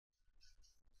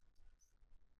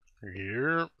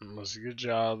Here, what's good,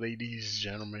 y'all, ladies,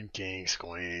 gentlemen, kings,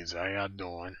 queens? How y'all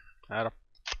doing? How the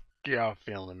f y'all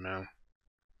feeling, man?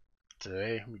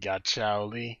 Today we got CHOW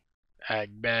LEE,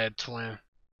 Act Bad Twin,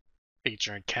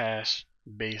 featuring Cash,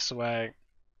 Bay Swag.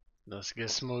 Let's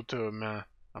get smooth to it, man.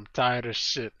 I'm tired of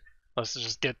shit. Let's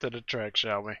just get to the track,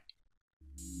 shall we?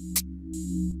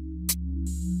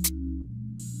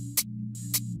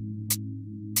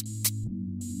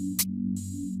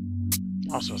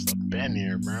 I'm supposed to been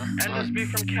here, bro. And this be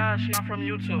from Cash, not from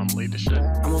YouTube. I'm lead the shit.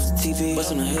 I'm off the TV,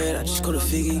 bust on her head, I just go to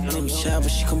Figgy. My name is Chad, but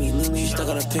she call me Lily. She stuck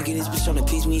out her pinky, this bitch tryna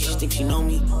tease me. She think she know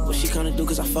me. What she kinda do,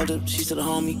 cause I fucked up, she still a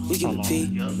homie. We give a P,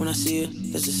 when I see her,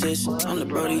 that's a sis. I'm the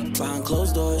Brody, behind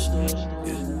closed doors.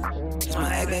 Yeah. It's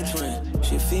my act back twin.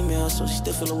 She a female, so she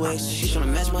still feel away. So she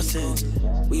tryna match my sins.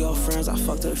 We all friends, I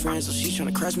fucked her friends, so she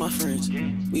tryna crash my friends.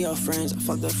 We all friends, I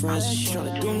fucked her friends, so she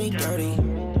tryna do me dirty.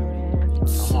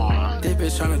 This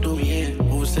bitch tryna do me in.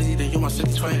 Over 60, then you my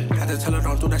city twin. Had to tell her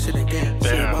don't do that shit again. She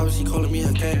a mama, she calling me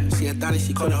again. See a thotty,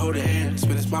 she callin' hold it in.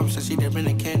 Spin his mama, said she didn't been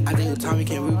again. I think it's time we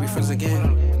can be friends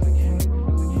again.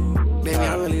 Baby,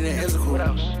 I really didn't answer cool.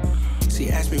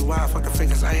 She asked me why I fucked her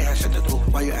fingers, I ain't had shit to do.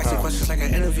 Why you asking questions like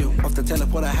an interview? Off the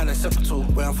teleport, I had a sip or two.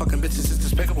 Where I'm fucking bitches is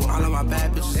despicable. All of my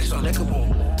bad bitches, it's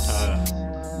unlickable.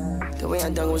 The way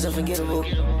I dug it was unforgettable.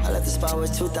 I left the spot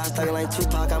with 2 thoughts, talking like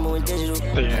Tupac, I'm moving digital.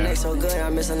 My neck so good, I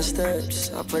misunderstood.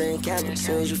 I put it in capital. As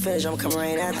soon as you finish, I'm coming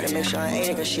right after. To make sure I ate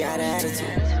it, cause she had an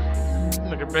attitude.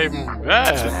 Look at baby move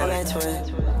bad.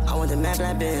 I want the map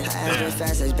like Ben. I asked her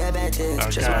fast as bad thing.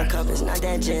 Just one cup, it's not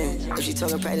that gin. If she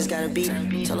talking practice, gotta beat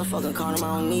her. Tell her fucking call him,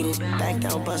 I don't need it. Back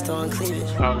down, bust on cleavage.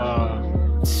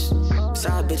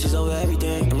 Side bitches over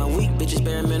everything. And my weak bitches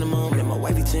bare minimum. And my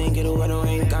wifey thing, get a wedding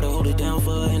ring. Gotta hold it down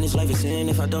for her, and this life is sin.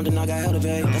 If I don't, then I got hell to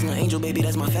pay. That's my angel, baby,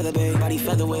 that's my feather, babe. Body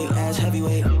featherweight, ass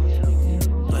heavyweight.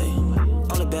 Like,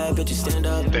 all the bad bitches stand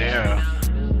up. Damn.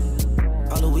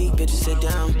 All the weak bitches sit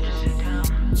down.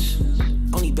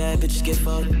 Only bad bitches get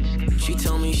fucked. She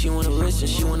told me she want a wrist and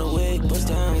she want a wig. Bust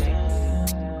down.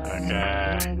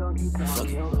 Okay. Fuck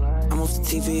it. I'm off the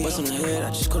TV, bust on her head,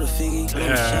 I just go to Figgy. My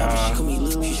name is Chad, but she call me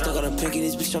Lily. She stuck out her pinky,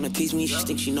 this bitch tryna tease me. She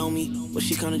think she know me. What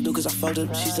she kinda do, cause I fucked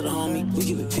up, she still a homie. We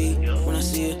give it P, when I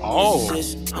see her,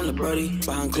 I'm the Brody,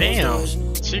 behind closed doors.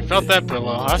 She felt that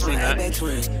pillow, I seen that.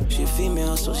 She a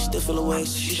female, so she still feel away,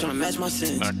 so she tryna match my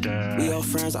sins. Okay. We all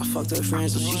friends, I fucked her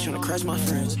friends, so she tryna crash my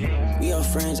friends. We all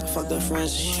friends, I fucked her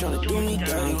friends, so she tryna do me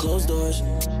behind closed doors.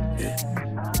 Yeah.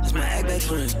 That's my act back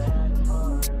twin.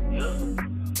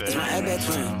 That's my act back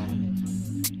twin.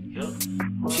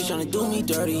 She tryna do me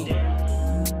dirty.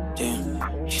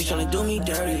 Damn. She tryna do me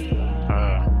dirty.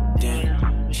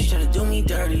 Damn. She tryna do me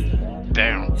dirty.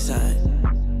 Damn. It's alright.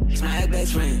 It's my act back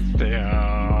friend.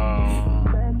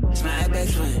 Damn. It's my act back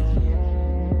friend.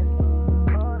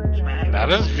 Now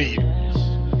that's V.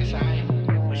 It's alright.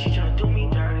 But she tryna do me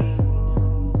dirty.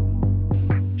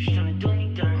 She tryna do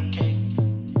me dirty. Okay.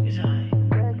 It's alright.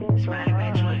 It's my act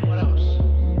back friend. What else?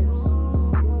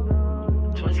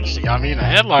 She got me in a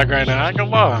headlock right now, I ain't gonna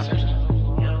lie.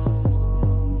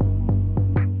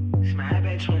 It's my act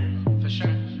back twin. For sure.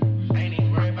 I ain't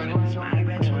even worried about it. It's my act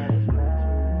back twin.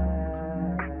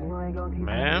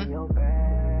 Man.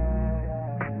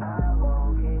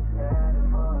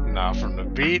 Nah, from the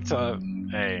beats,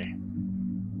 hey.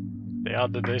 They all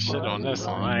did their shit on this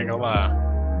one, I ain't gonna lie.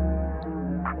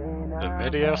 The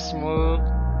video smooth.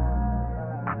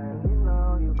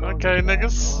 Okay,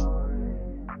 niggas.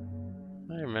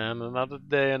 Hey man, another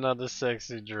day, another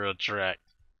sexy drill track.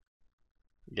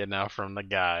 Getting out from the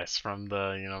guys, from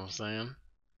the, you know what I'm saying?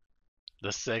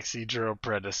 The sexy drill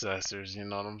predecessors, you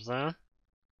know what I'm saying?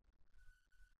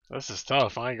 This is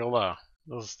tough, I ain't gonna lie.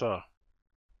 This is tough.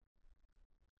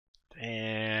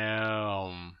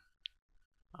 Damn.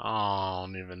 I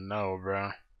don't even know,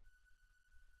 bro.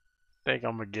 Think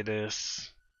I'm gonna get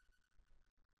this.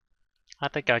 I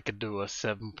think I could do a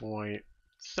 7.8,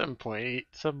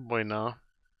 7.9.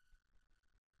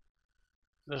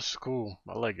 This is cool.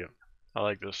 I like it. I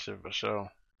like this shit for sure.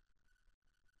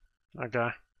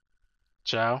 Okay.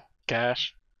 Ciao.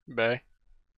 Cash. Bay.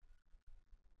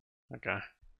 Okay.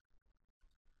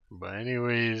 But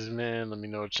anyways, man, let me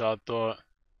know what y'all thought.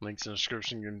 Links in the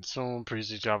description getting soon.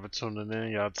 Appreciate y'all for tuning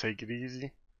in. Y'all take it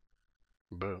easy.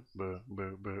 Boo, boo,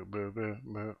 boo, boo, boo, boo,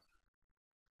 boo.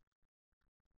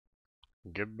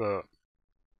 Good buck.